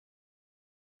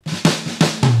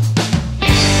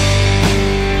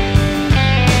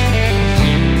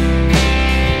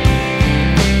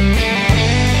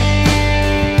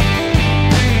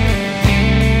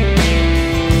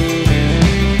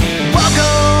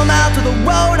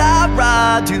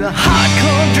out to the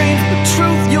hardcore dreams, the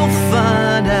truth you'll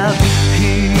find out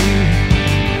here.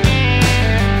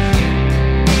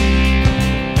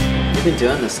 You've been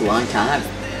doing this a long time. I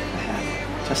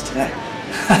have. Just today.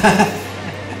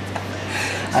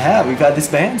 I have. We've had this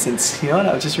band since, you know what,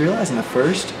 I was just realizing the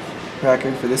first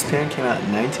record for this band came out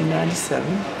in 1997.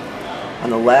 I'm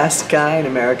the last guy in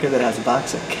America that has a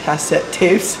box of cassette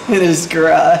tapes in his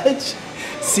garage.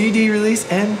 CD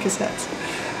release and cassettes.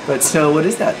 But so, what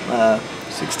is that?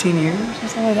 16 years or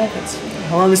something like that? That's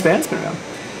how long this band's been around.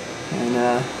 And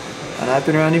I've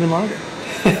been around even longer.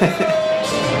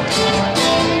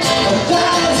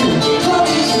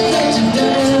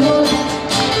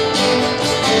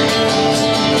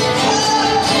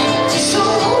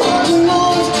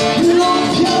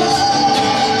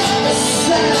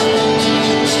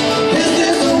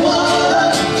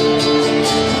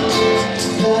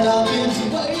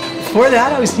 Before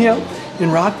that, I was, you know, in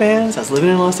rock bands. I was living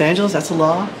in Los Angeles. That's a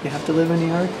law. You have to live in New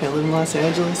York. You can't live in Los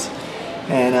Angeles.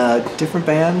 And different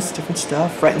bands, different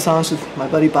stuff. Writing songs with my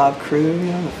buddy Bob Crew,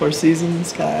 you know, the Four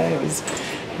Seasons guy. I was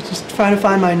just trying to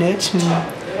find my niche, and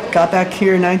got back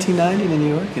here in 1990 to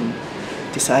New York and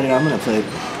decided I'm going to play the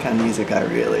kind of music I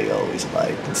really always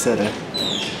liked instead of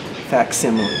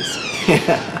facsimiles.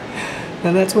 Yeah.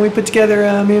 And that's when we put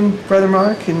together, me and Brother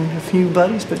Mark and a few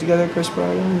buddies put together Chris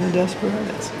Berardo and the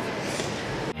Desperados.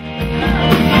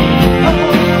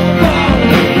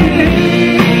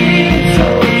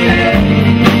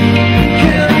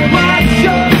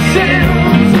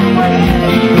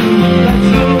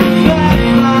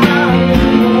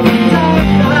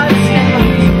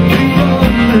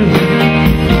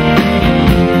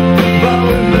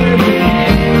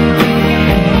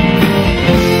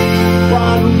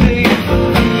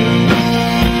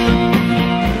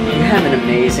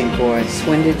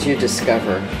 When did you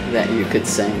discover that you could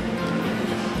sing?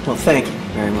 Well, thank you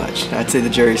very much. I'd say the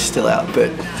jury's still out,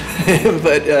 but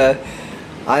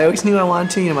I always knew I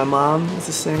wanted to. You know, my mom is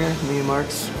a singer. Me and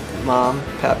Mark's mom,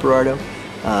 Pat Berardo,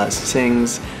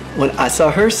 sings. When I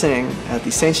saw her sing at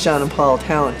the St. John and Paul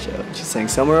talent show, she sang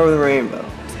 "Somewhere Over the Rainbow,"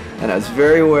 and I was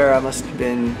very aware. I must have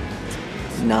been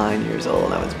 9 years old,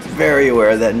 and I was very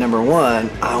aware that number one,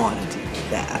 I wanted to do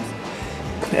that,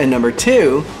 and number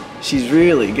two, she's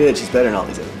really good. She's better than all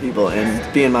these other people. And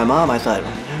being my mom, I thought,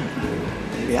 well,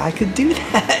 maybe I could do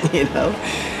that, you know?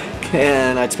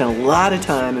 And I'd spent a lot of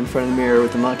time in front of the mirror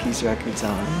with the Monkees records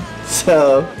on.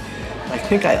 So I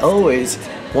think I always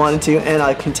wanted to. And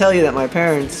I can tell you that my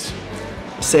parents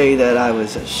say that I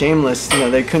was shameless. You know,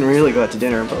 they couldn't really go out to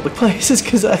dinner in public places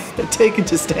because I had taken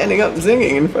to standing up and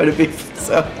singing in front of people.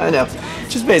 So I know,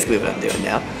 which is basically what I'm doing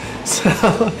now. So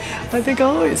I think I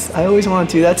always wanted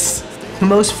to. That's the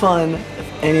most fun,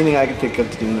 anything I could think of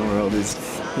to do in the world is,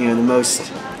 you know, the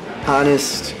most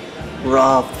honest,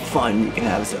 raw fun you can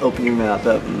have is to open your mouth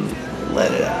up and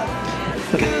let it out.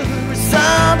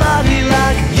 Somebody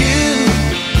like you,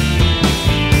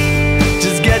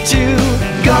 just get you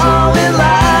going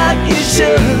like you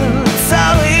should. It's so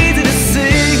easy to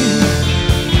see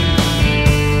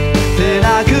that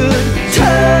I could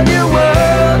turn your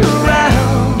world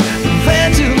around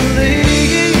eventually.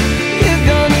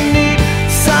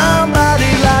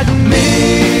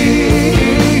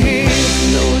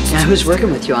 Who's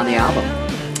working with you on the album?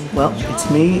 Well, it's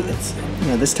me. It's, you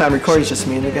know, this time recording is just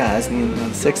me and the guys, me and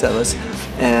the six of us,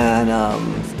 and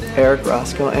Eric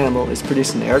Roscoe Amble is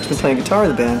producing. Eric's been playing guitar in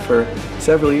the band for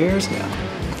several years now.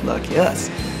 Lucky us.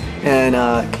 And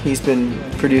he's been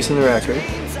producing the record.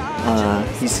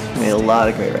 He's made a lot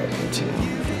of great records. You know,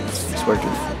 he's worked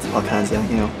with all kinds of,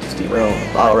 you know, Steve Earle,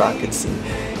 Bottle Rockets, and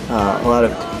a lot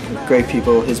of great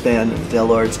people. His band, the Del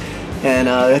Lords. And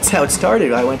that's how it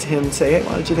started. I went to him and say, hey,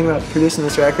 why don't you think about producing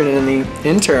this record? And in the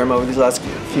interim, over these last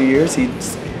few years, he,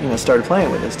 you know, started playing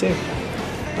with us too.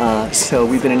 So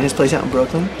we've been in his place out in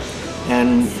Brooklyn,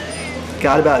 and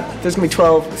got about, there's gonna be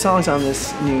 12 songs on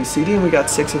this new CD, and we got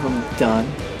 6 of them done,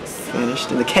 finished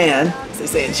in the can, as they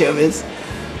say in showbiz.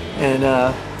 And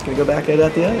it's gonna go back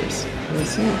at the others really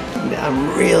soon.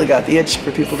 I've really got the itch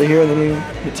for people to hear the new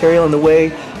material and the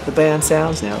way the band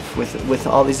sounds now, with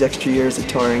all these extra years of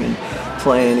touring and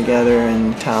playing together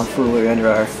and tomfoolery under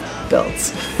our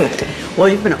belts. Well,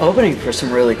 you've been opening for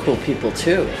some really cool people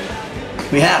too.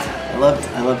 We have. I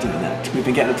love doing that. We've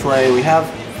been getting to play. We have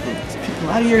a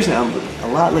lot of years now, but a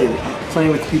lot lately,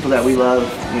 playing with people that we love,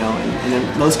 you know, and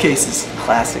in most cases,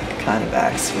 classic kind of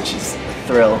acts, which is a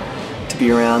thrill to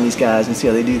be around these guys and see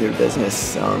how they do their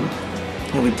business.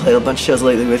 And we played a bunch of shows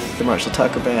lately with the Marshall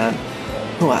Tucker Band,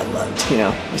 who I loved. You know,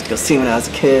 I used to go see them when I was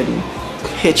a kid and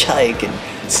hitchhike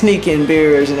and sneak in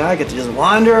beers, and now I get to just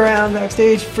wander around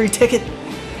backstage, free ticket,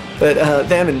 But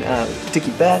them and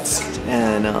Dickie Betts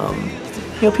and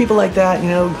you know, people like that. You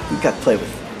know, we got to play with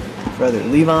Brother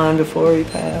Levon before he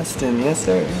passed, and yes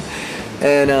sir.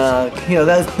 And you know,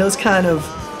 those kind of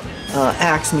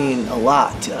acts mean a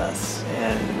lot to us,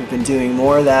 and we've been doing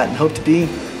more of that and hope to be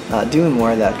doing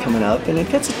more of that coming up. And it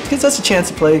gives us a chance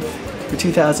to play for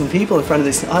 2,000 people in front of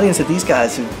this audience that these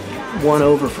guys have won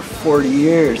over for 40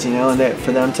 years, you know, and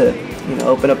for them to, you know,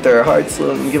 open up their hearts a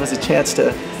little and give us a chance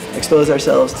to expose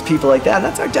ourselves to people like that. And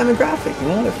that's our demographic, you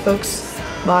know, they're folks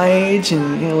my age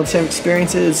and, you know, with the same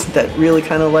experiences that really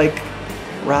kind of like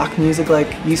rock music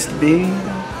like used to be, you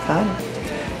know, kind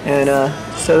of. And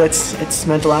so it's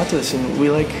meant a lot to us, and we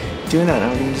like doing that.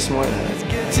 I'm gonna do some more of that.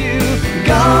 Get you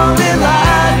going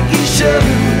like you should.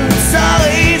 It's so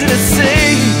easy to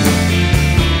see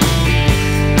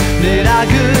that I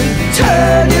could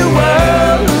turn your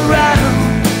world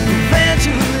around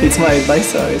eventually. It's my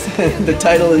advice song. The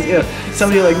title is, you know,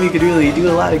 somebody like me could really do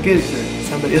a lot of good for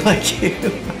somebody like you.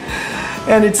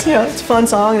 And it's, you know, it's a fun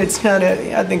song. It's kind of,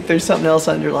 I think there's something else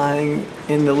underlying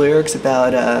in the lyrics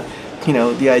about, you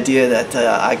know, the idea that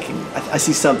I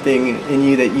see something in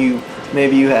you that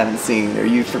maybe you haven't seen or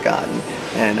you've forgotten,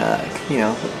 and you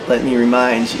know, let me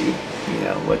remind you, you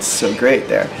know, what's so great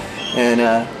there. And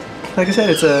like I said,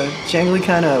 it's a jangly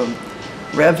kind of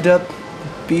revved up,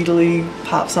 beatly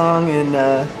pop song, and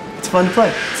it's fun to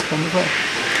play. It's fun to play.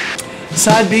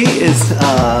 Side B is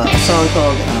a song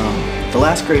called "The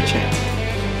Last Great Chance."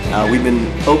 We've been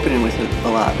opening with it a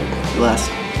lot the last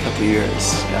couple of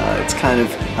years. It's kind of,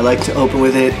 I like to open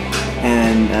with it,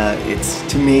 and it's,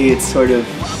 to me, it's sort of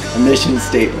a mission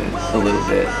statement a little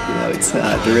bit. You know, it's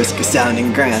at the risk of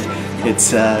sounding grand.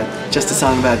 It's just a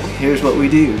song about here's what we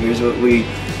do, here's what we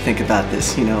think about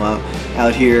this. You know,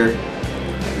 out here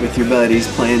with your buddies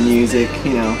playing music.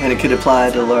 You know, and it could apply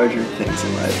to larger things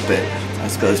in life, but I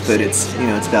suppose. But it's, you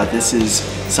know, it's about this is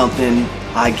something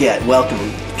I get. Welcome,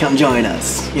 come join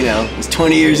us. You know, it was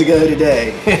 20 years ago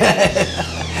today.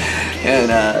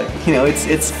 And you know,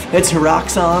 it's a rock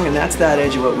song, and that's that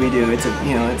edge of what we do. It's a,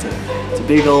 you know, it's a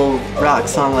big old rock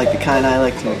song like the kind I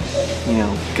like to, you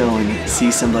know, go and see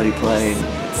somebody play.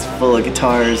 It's full of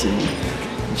guitars and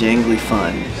jangly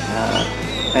fun.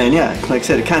 And yeah, like I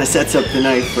said, it kind of sets up the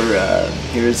night for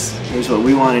here's what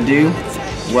we want to do.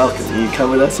 Welcome, you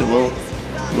come with us, and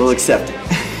we'll accept it.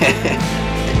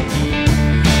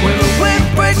 When the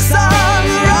wind breaks on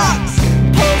the rocks,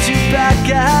 pulls you back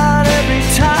out every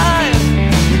time.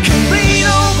 You can lean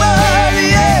over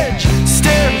the edge,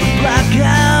 stare at the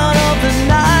blackout of the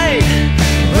night,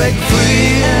 break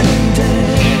free and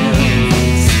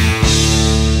dance.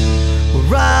 We're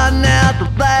riding out the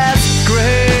last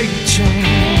great chance.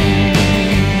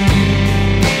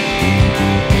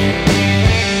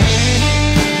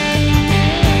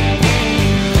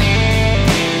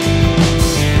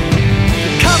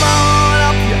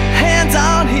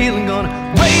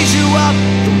 Up,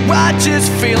 the righteous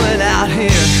feeling out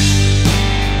here.